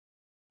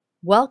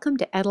Welcome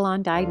to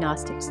Etalon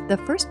Diagnostics, the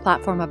first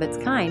platform of its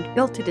kind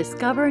built to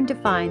discover and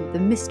define the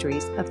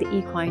mysteries of the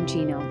equine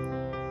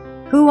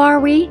genome. Who are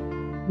we?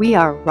 We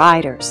are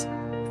riders,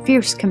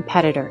 fierce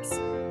competitors,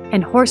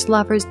 and horse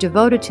lovers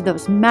devoted to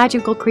those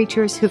magical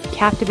creatures who've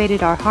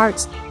captivated our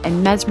hearts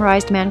and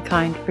mesmerized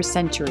mankind for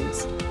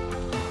centuries.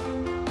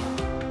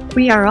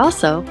 We are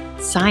also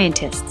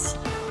scientists.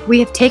 We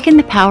have taken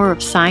the power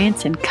of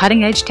science and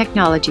cutting-edge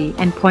technology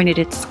and pointed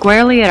it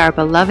squarely at our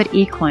beloved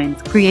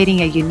equines,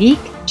 creating a unique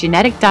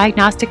genetic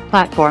diagnostic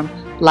platform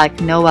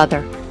like no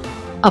other.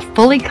 A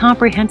fully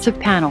comprehensive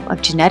panel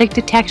of genetic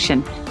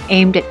detection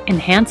aimed at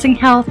enhancing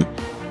health,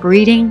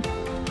 breeding,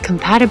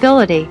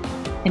 compatibility,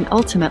 and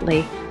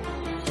ultimately,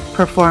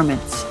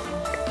 performance.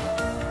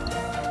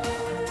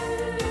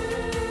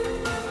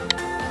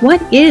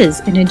 What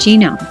is in a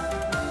genome?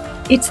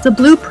 It's the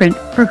blueprint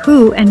for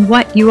who and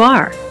what you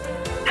are.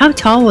 How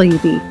tall will you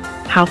be?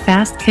 How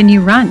fast can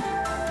you run?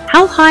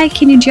 How high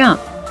can you jump?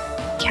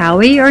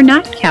 Cowy or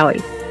not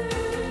cowy?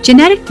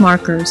 Genetic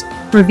markers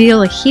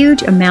reveal a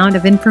huge amount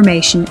of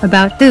information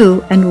about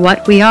who and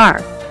what we are.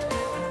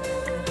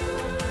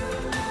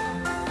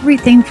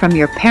 Everything from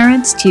your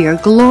parents to your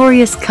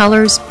glorious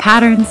colors,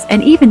 patterns,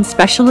 and even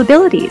special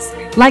abilities,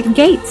 like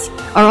gaits,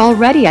 are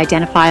already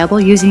identifiable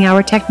using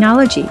our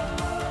technology.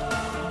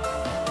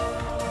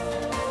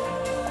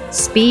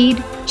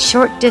 Speed,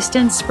 short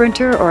distance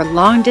sprinter or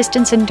long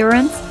distance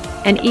endurance,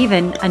 and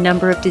even a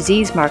number of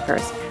disease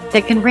markers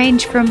that can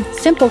range from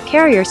simple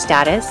carrier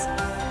status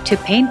to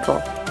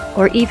painful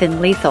or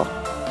even lethal.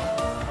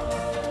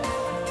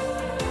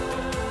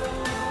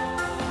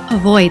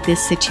 Avoid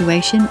this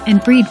situation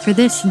and breed for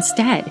this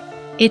instead.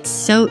 It's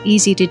so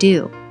easy to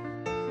do.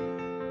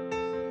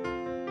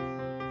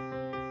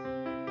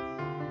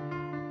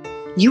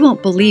 You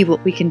won't believe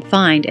what we can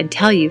find and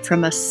tell you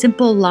from a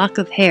simple lock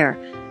of hair,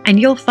 and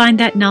you'll find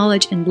that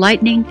knowledge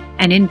enlightening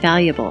and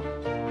invaluable.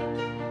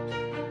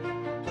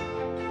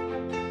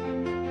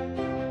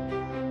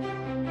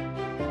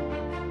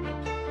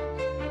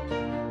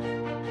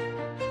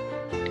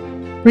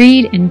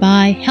 Breed and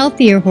buy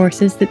healthier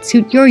horses that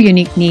suit your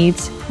unique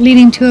needs,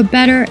 leading to a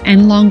better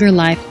and longer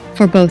life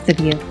for both of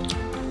you.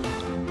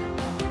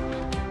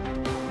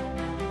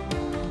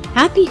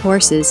 Happy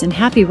horses and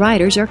happy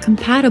riders are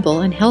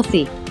compatible and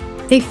healthy.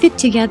 They fit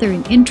together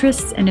in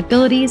interests and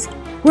abilities,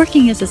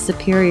 working as a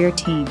superior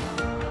team.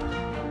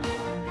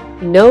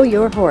 Know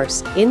your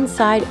horse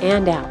inside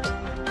and out.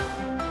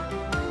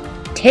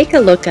 Take a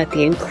look at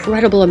the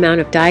incredible amount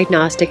of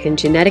diagnostic and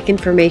genetic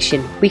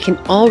information we can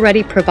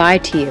already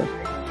provide to you.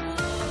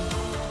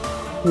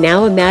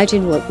 Now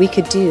imagine what we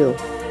could do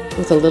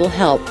with a little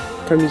help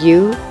from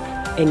you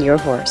and your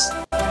horse.